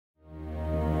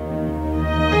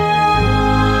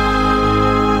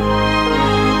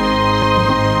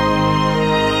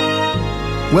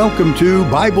Welcome to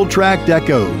Bible Tract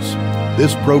Echoes.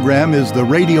 This program is the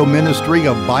radio ministry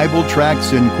of Bible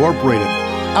Tracts Incorporated.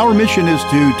 Our mission is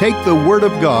to take the Word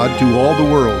of God to all the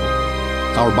world.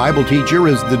 Our Bible teacher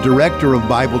is the director of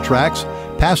Bible Tracts,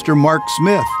 Pastor Mark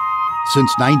Smith.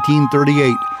 Since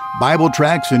 1938, Bible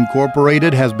Tracts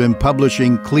Incorporated has been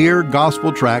publishing clear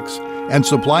gospel tracts and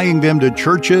supplying them to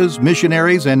churches,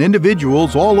 missionaries, and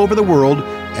individuals all over the world,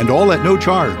 and all at no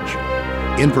charge.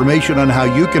 Information on how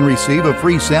you can receive a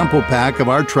free sample pack of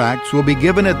our tracts will be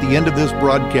given at the end of this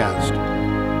broadcast.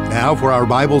 Now for our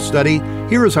Bible study,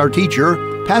 here is our teacher,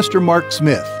 Pastor Mark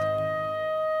Smith.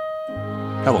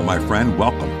 Hello, my friend.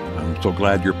 Welcome. I'm so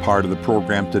glad you're part of the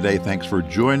program today. Thanks for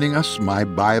joining us. My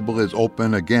Bible is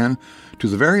open again to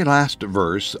the very last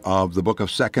verse of the book of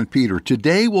 2 Peter.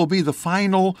 Today will be the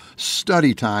final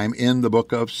study time in the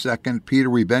book of 2 Peter.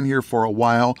 We've been here for a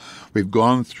while. We've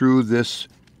gone through this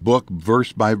book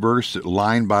verse by verse,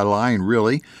 line by line,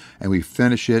 really, and we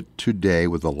finish it today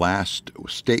with the last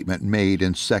statement made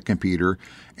in 2 Peter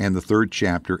and the 3rd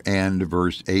chapter and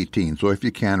verse 18. So if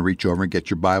you can, reach over and get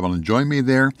your Bible and join me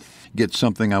there. Get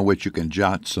something on which you can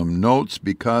jot some notes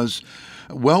because,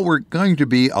 well, we're going to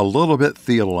be a little bit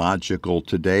theological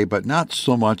today, but not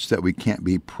so much that we can't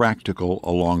be practical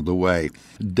along the way.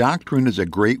 Doctrine is a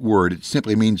great word. It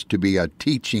simply means to be a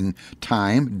teaching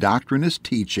time. Doctrine is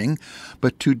teaching,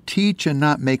 but to teach and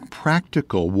not make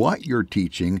practical what you're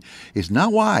teaching is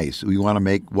not wise. We want to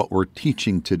make what we're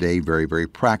teaching today very, very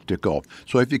practical.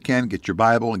 So if you can, get your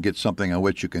Bible and get something on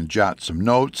which you can jot some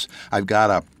notes. I've got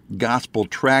a gospel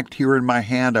tract here in my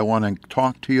hand I want to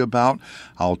talk to you about.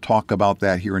 I'll talk about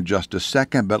that here in just a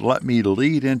second, but let me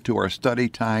lead into our study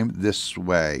time this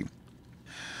way.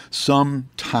 Some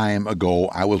time ago,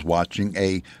 I was watching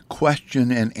a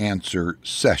question and answer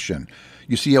session.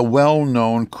 You see, a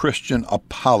well-known Christian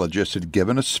apologist had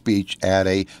given a speech at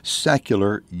a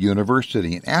secular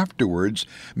university, and afterwards,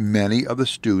 many of the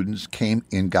students came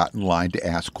and got in line to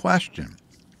ask questions.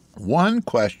 One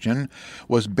question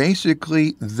was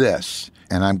basically this,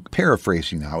 and I'm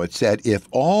paraphrasing now. It said, if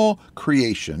all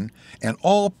creation and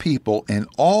all people and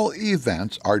all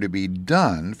events are to be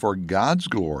done for God's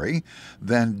glory,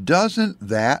 then doesn't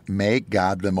that make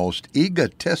God the most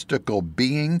egotistical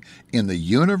being in the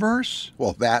universe?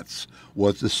 Well, that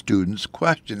was the student's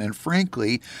question. And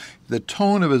frankly, the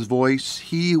tone of his voice,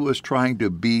 he was trying to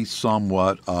be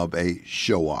somewhat of a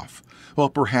show-off. Well,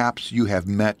 perhaps you have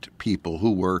met people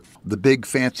who were, the big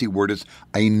fancy word is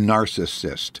a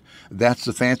narcissist. That's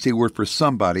the fancy word for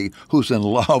somebody who's in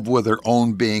love with their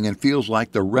own being and feels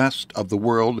like the rest of the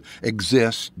world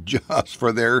exists just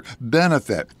for their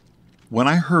benefit. When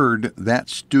I heard that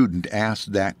student ask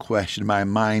that question, my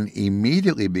mind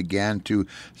immediately began to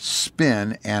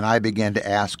spin, and I began to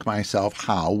ask myself,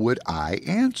 how would I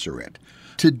answer it?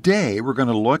 Today, we're going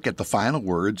to look at the final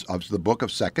words of the book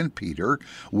of 2 Peter,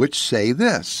 which say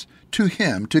this, to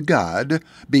him, to God,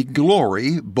 be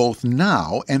glory both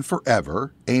now and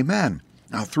forever. Amen.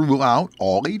 Now, throughout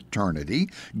all eternity,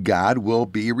 God will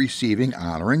be receiving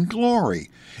honor and glory.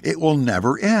 It will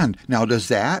never end. Now, does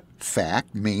that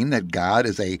fact mean that God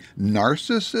is a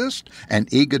narcissist, an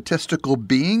egotistical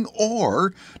being,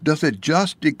 or does it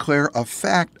just declare a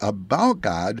fact about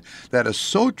God that is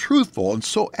so truthful and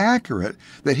so accurate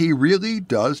that he really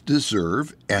does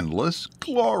deserve endless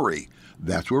glory?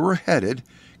 That's where we're headed.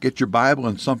 Get your Bible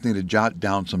and something to jot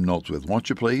down some notes with, won't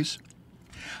you please?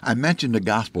 I mentioned a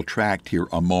gospel tract here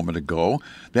a moment ago.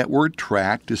 That word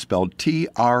tract is spelled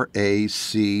T-R-A-C-T.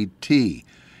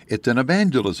 It's an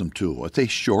evangelism tool. It's a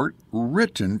short,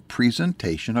 written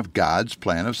presentation of God's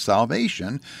plan of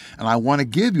salvation, and I want to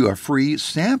give you a free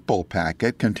sample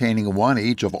packet containing one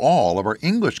each of all of our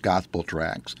English gospel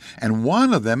tracts, and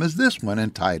one of them is this one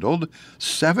entitled,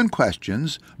 7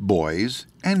 Questions Boys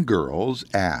and Girls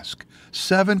Ask.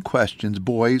 7 questions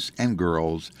boys and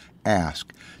girls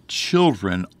ask.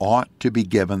 Children ought to be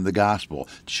given the gospel.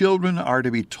 Children are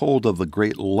to be told of the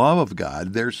great love of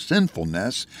God, their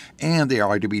sinfulness, and they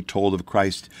are to be told of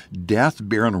Christ's death,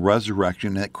 burial, and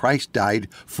resurrection, and that Christ died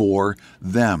for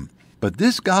them. But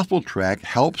this gospel tract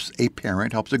helps a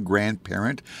parent, helps a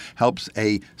grandparent, helps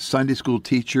a Sunday school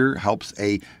teacher, helps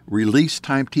a release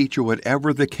time teacher,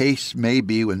 whatever the case may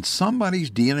be, when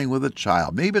somebody's dealing with a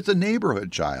child, maybe it's a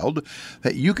neighborhood child,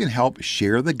 that you can help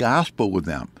share the gospel with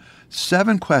them.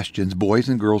 7 questions boys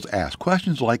and girls ask.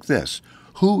 Questions like this.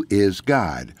 Who is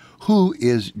God? Who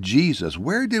is Jesus?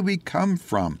 Where did we come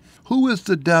from? Who is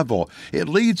the devil? It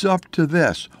leads up to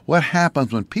this. What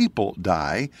happens when people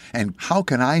die? And how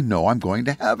can I know I'm going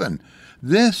to heaven?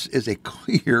 This is a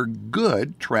clear,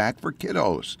 good tract for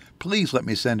kiddos. Please let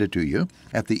me send it to you.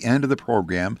 At the end of the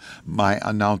program, my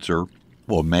announcer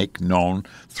We'll make known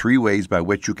 3 ways by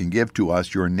which you can give to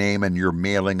us your name and your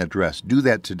mailing address. Do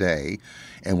that today,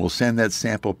 and we'll send that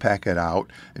sample packet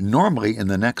out, normally in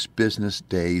the next business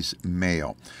day's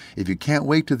mail. If you can't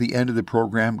wait to the end of the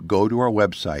program, go to our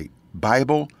website,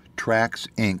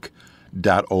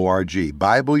 BibleTractsInc.org.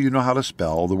 Bible, you know how to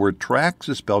spell. The word Tracts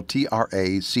is spelled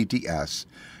Tracts.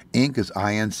 Inc is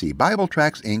INC.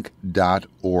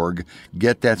 BibleTractsInc.org.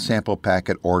 Get that sample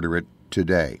packet, order it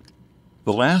today.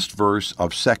 The last verse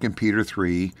of 2 Peter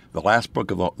 3, the last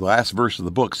verse of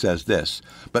the book says this,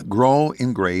 "But grow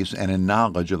in grace and in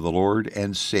knowledge of the Lord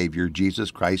and Savior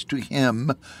Jesus Christ. To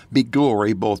him be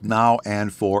glory both now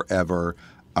and forever.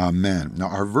 Amen." Now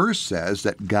our verse says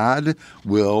that God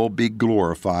will be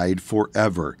glorified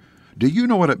forever. Do you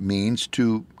know what it means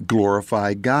to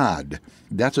glorify God?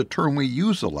 That's a term we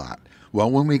use a lot. Well,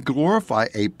 when we glorify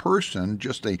a person,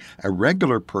 just a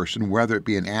regular person, whether it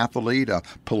be an athlete, a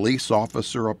police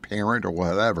officer, a parent, or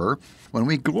whatever, when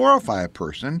we glorify a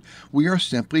person, we are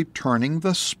simply turning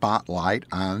the spotlight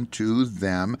onto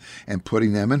them and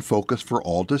putting them in focus for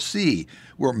all to see.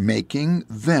 We're making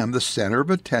them the center of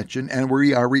attention, and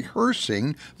we are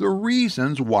rehearsing the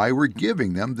reasons why we're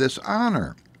giving them this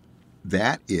honor.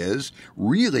 That is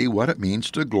really what it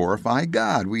means to glorify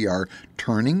God. We are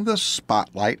turning the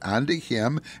spotlight onto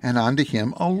Him and onto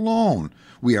Him alone.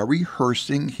 We are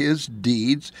rehearsing His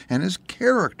deeds and His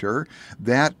character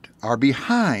that are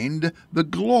behind the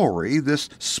glory, this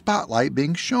spotlight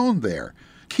being shown there.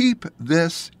 Keep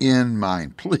this in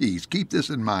mind. Please keep this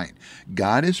in mind.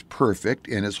 God is perfect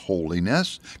in His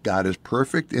holiness. God is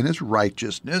perfect in His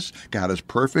righteousness. God is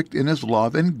perfect in His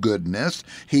love and goodness.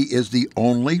 He is the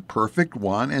only perfect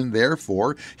one, and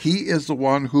therefore He is the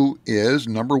one who is,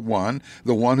 number one,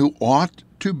 the one who ought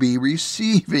to be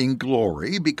receiving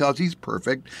glory because He's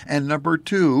perfect, and number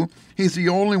two, He's the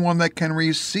only one that can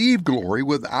receive glory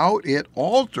without it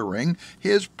altering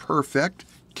His perfect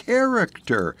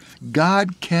character.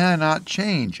 God cannot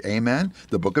change. Amen?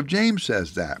 The book of James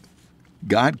says that.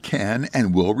 God can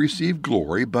and will receive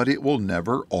glory, but it will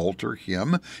never alter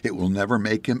Him. It will never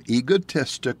make Him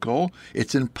egotistical.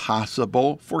 It's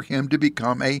impossible for Him to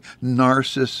become a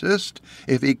narcissist.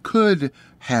 If He could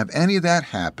have any of that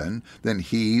happen, then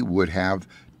He would have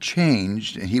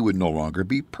changed and He would no longer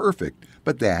be perfect.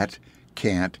 But that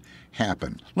can't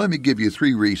happen. Let me give you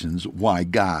 3 reasons why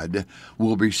God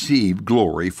will receive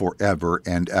glory forever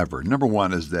and ever. Number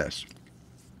 1 is this.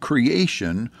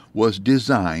 Creation was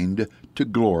designed to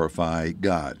glorify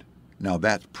God. Now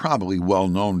that's probably well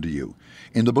known to you.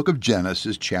 In the book of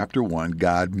Genesis, chapter 1,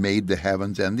 God made the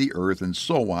heavens and the earth and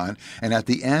so on, and at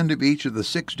the end of each of the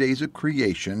 6 days of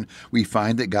creation, we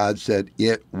find that God said,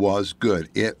 "It was good."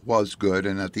 It was good,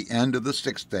 and at the end of the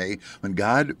 6th day, when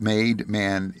God made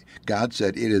man, God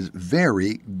said, "It is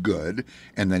very good,"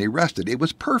 and then He rested. It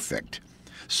was perfect.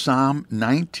 Psalm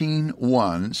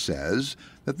 19:1 says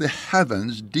that the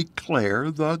heavens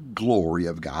declare the glory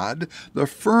of God, the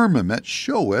firmament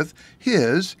showeth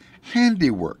His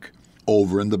handiwork.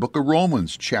 Over in the book of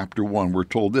Romans, chapter 1, we're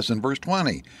told this in verse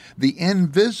 20. The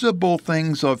invisible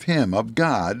things of Him, of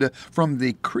God, from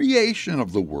the creation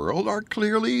of the world are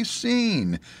clearly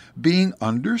seen, being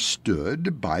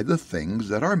understood by the things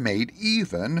that are made,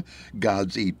 even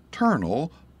God's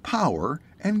eternal power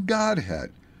and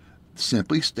Godhead.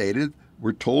 Simply stated,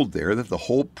 we're told there that the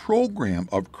whole program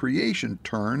of creation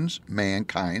turns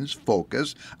mankind's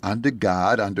focus onto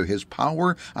God, onto His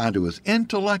power, onto His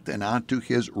intellect, and onto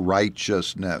His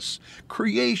righteousness.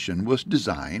 Creation was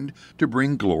designed to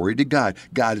bring glory to God.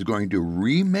 God is going to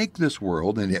remake this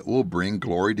world, and it will bring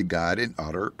glory to God in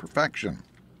utter perfection.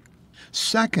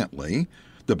 Secondly,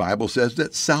 the Bible says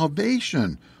that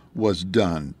salvation was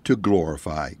done to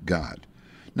glorify God.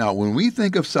 Now, when we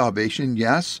think of salvation,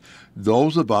 yes,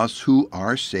 those of us who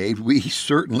are saved, we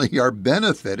certainly are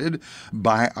benefited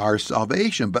by our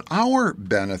salvation, but our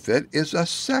benefit is a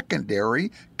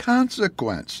secondary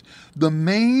consequence. The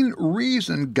main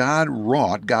reason God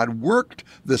worked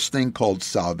this thing called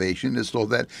salvation is so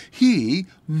that He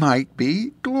might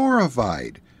be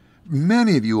glorified.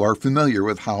 Many of you are familiar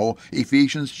with how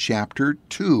Ephesians chapter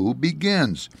 2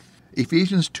 begins.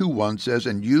 Ephesians 2:1 says,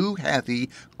 "And you hath He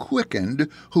quickened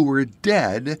who were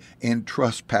dead in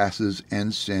trespasses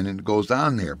and sin," and it goes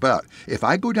on there. But if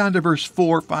I go down to verse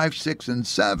 4, 5, 6, and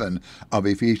 7 of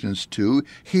Ephesians 2,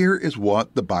 here is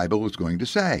what the Bible is going to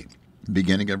say.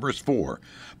 Beginning in verse 4,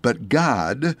 "But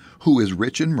God, who is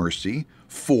rich in mercy,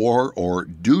 for or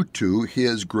due to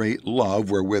his great love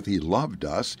wherewith he loved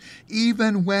us,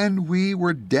 even when we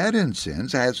were dead in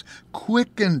sins, has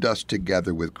quickened us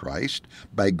together with Christ.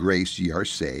 By grace ye are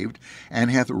saved,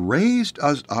 and hath raised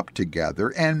us up together,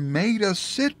 and made us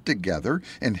sit together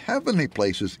in heavenly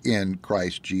places in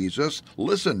Christ Jesus.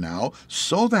 Listen now,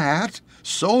 so that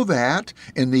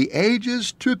in the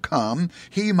ages to come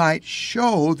he might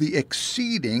show the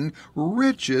exceeding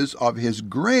riches of his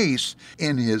grace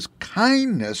in his kindness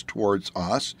towards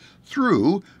us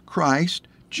through Christ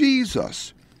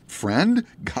Jesus. Friend,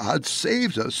 God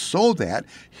saves us so that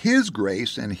his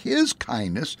grace and his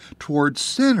kindness towards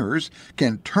sinners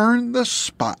can turn the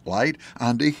spotlight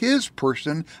onto his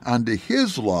person, onto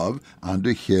his love,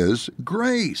 onto his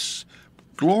grace.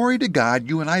 Glory to God,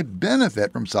 you and I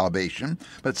benefit from salvation,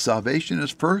 but salvation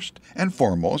is first and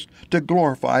foremost to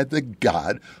glorify the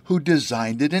God who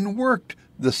designed it and worked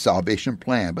the salvation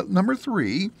plan. But number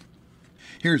 3,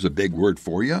 here's a big word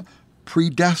for you: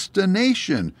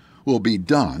 predestination will be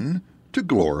done to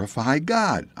glorify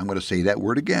God. I'm going to say that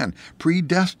word again.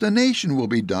 Predestination will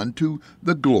be done to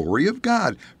the glory of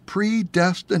God.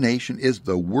 Predestination is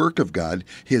the work of God,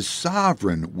 his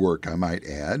sovereign work, I might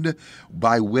add,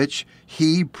 by which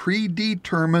he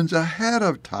predetermines ahead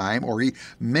of time, or he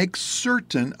makes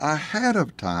certain ahead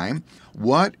of time,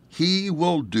 what he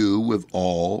will do with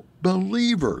all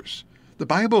believers. The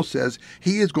Bible says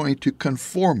he is going to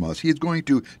conform us. He is going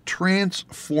to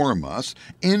transform us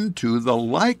into the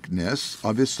likeness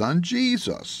of his Son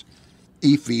Jesus.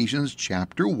 Ephesians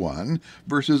chapter 1,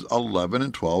 verses 11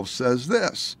 and 12 says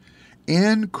this: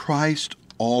 In Christ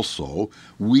also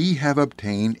we have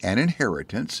obtained an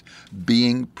inheritance,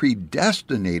 being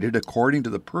predestinated according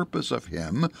to the purpose of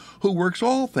him who works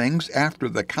all things after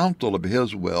the counsel of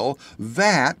his will,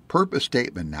 that purpose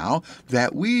statement now,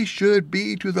 that we should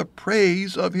be to the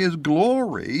praise of his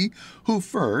glory, who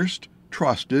first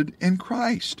trusted in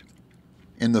Christ.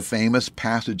 In the famous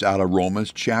passage out of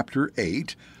Romans chapter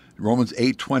 8, Romans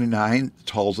 8:29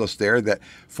 tells us there that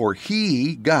for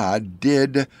whom God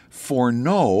did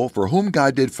foreknow,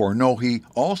 he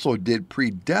also did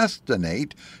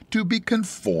predestinate to be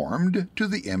conformed to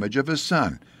the image of his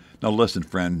Son. Now listen,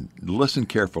 friend, listen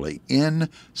carefully. In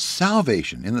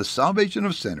salvation, in the salvation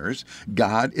of sinners,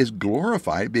 God is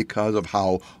glorified because of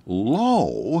how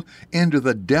low into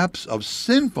the depths of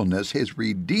sinfulness his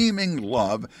redeeming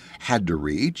love had to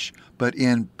reach. But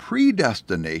in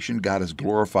predestination, God is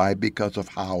glorified because of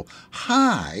how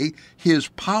high his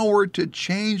power to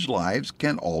change lives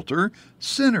can alter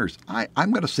sinners.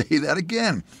 I'm going to say that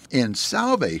again. In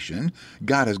salvation,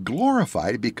 God is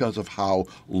glorified because of how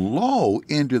low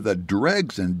into the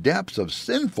dregs and depths of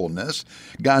sinfulness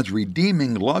God's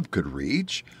redeeming love could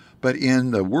reach. But in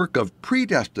the work of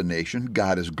predestination,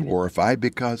 God is glorified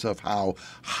because of how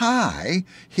high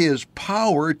his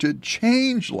power to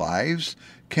change lives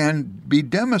can be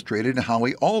demonstrated in how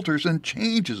he alters and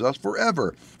changes us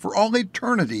forever. For all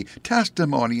eternity,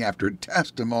 testimony after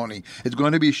testimony is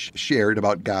going to be shared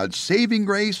about God's saving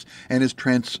grace and his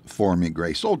transforming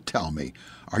grace. So tell me,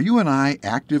 are you and I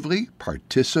actively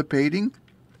participating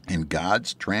in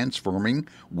God's transforming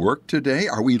work today?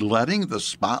 Are we letting the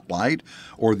spotlight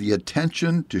or the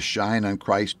attention to shine on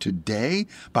Christ today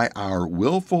by our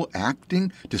willful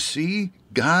acting to see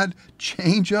God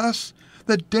change us?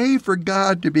 The day for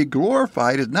God to be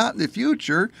glorified is not in the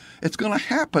future. It's going to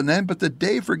happen then, but the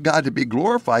day for God to be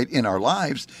glorified in our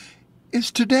lives is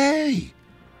today.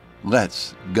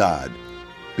 Let's God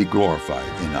be glorified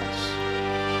in us.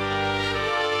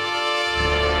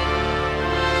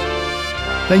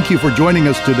 Thank you for joining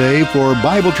us today for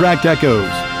Bible Tract Echoes.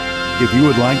 If you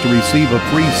would like to receive a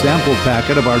free sample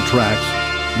packet of our tracts,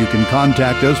 you can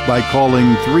contact us by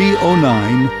calling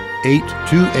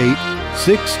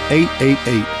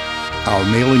 309-828-6888. Our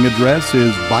mailing address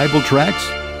is Bible Tracts,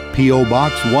 P.O.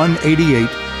 Box 188,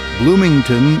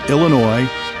 Bloomington, Illinois,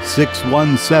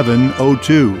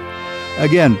 61702.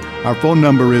 Again, our phone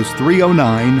number is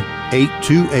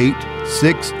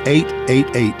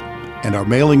 309-828-6888. And our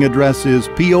mailing address is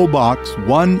P.O. Box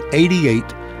 188,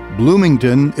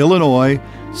 Bloomington, Illinois,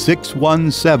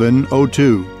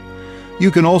 61702.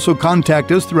 You can also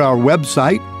contact us through our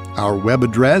website. Our web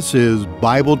address is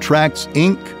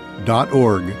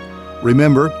BibleTractsInc.org.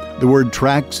 Remember, the word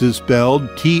tracts is spelled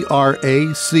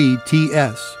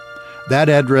Tracts. That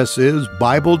address is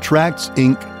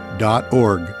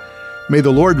BibleTractsInc.org. May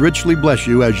the Lord richly bless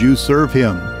you as you serve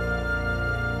Him.